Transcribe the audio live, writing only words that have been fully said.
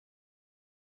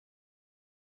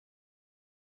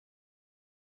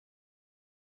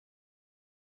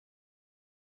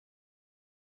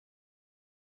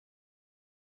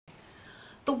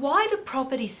The wider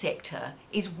property sector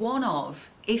is one of,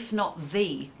 if not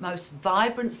the, most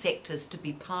vibrant sectors to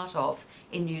be part of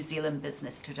in New Zealand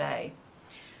business today.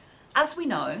 As we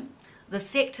know, the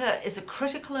sector is a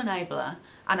critical enabler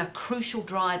and a crucial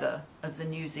driver of the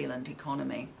New Zealand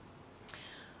economy.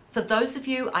 For those of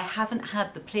you I haven't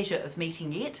had the pleasure of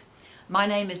meeting yet, my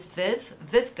name is Viv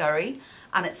Gurrey,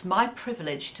 and it's my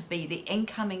privilege to be the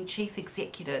incoming Chief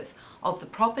Executive of the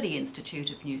Property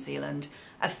Institute of New Zealand,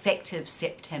 effective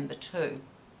September 2.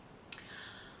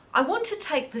 I want to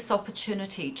take this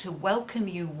opportunity to welcome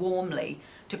you warmly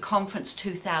to Conference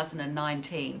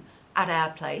 2019 at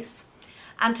our place,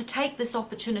 and to take this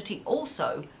opportunity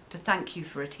also to thank you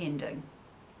for attending.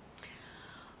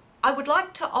 I would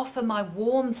like to offer my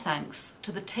warm thanks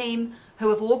to the team who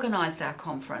have organised our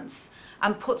conference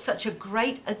and put such a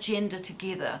great agenda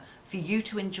together for you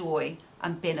to enjoy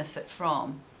and benefit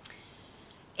from.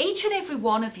 Each and every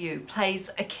one of you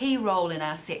plays a key role in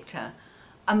our sector,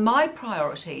 and my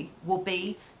priority will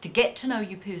be to get to know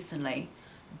you personally,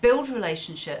 build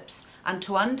relationships, and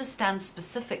to understand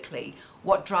specifically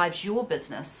what drives your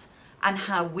business and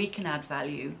how we can add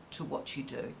value to what you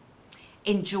do.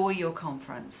 Enjoy your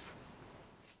conference.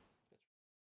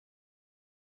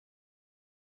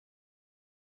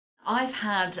 I've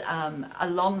had a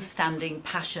long-standing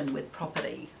passion with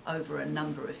property over a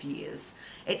number of years.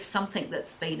 It's something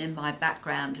that's been in my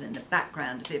background and in the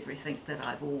background of everything that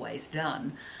I've always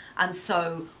done. And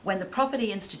so when the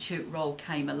Property Institute role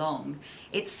came along,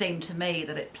 it seemed to me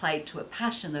that it played to a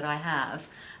passion that I have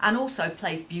and also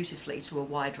plays beautifully to a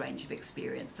wide range of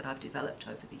experience that I've developed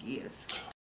over the years.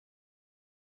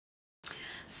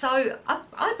 So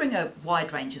I bring a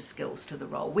wide range of skills to the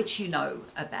role, which you know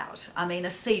about. I mean, a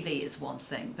CV is one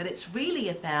thing, but it's really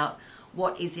about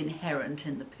what is inherent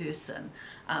in the person,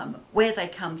 where they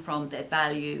come from, their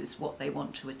values, what they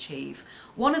want to achieve.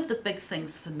 One of the big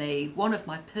things for me, one of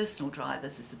my personal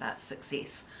drivers, is about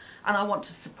success. And I want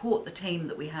to support the team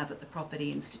that we have at the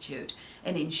Property Institute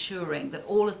in ensuring that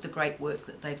all of the great work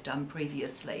that they've done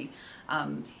previously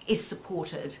is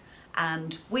supported,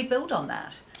 and we build on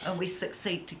that and we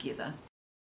succeed together.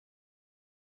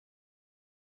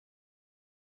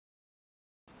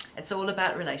 It's all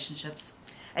about relationships.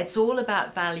 It's all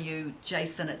about value,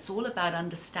 Jason. It's all about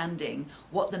understanding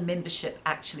what the membership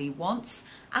actually wants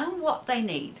and what they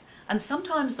need. And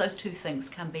sometimes those two things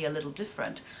can be a little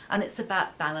different, and it's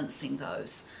about balancing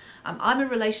those. I'm a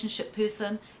relationship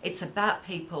person. It's about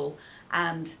people,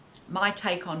 and my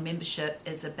take on membership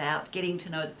is about getting to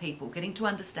know the people, getting to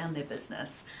understand their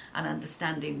business and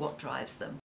understanding what drives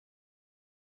them.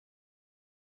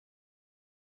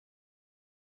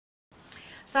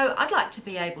 So I'd like to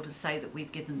be able to say that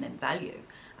we've given them value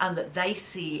and that they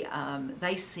see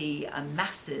a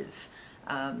massive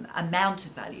amount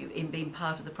of value in being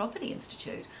part of the Property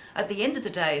Institute. At the end of the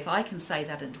day, if I can say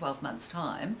that in 12 months'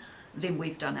 time, then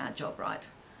we've done our job right.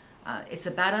 It's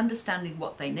about understanding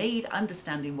what they need,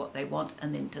 understanding what they want,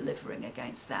 and then delivering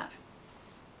against that.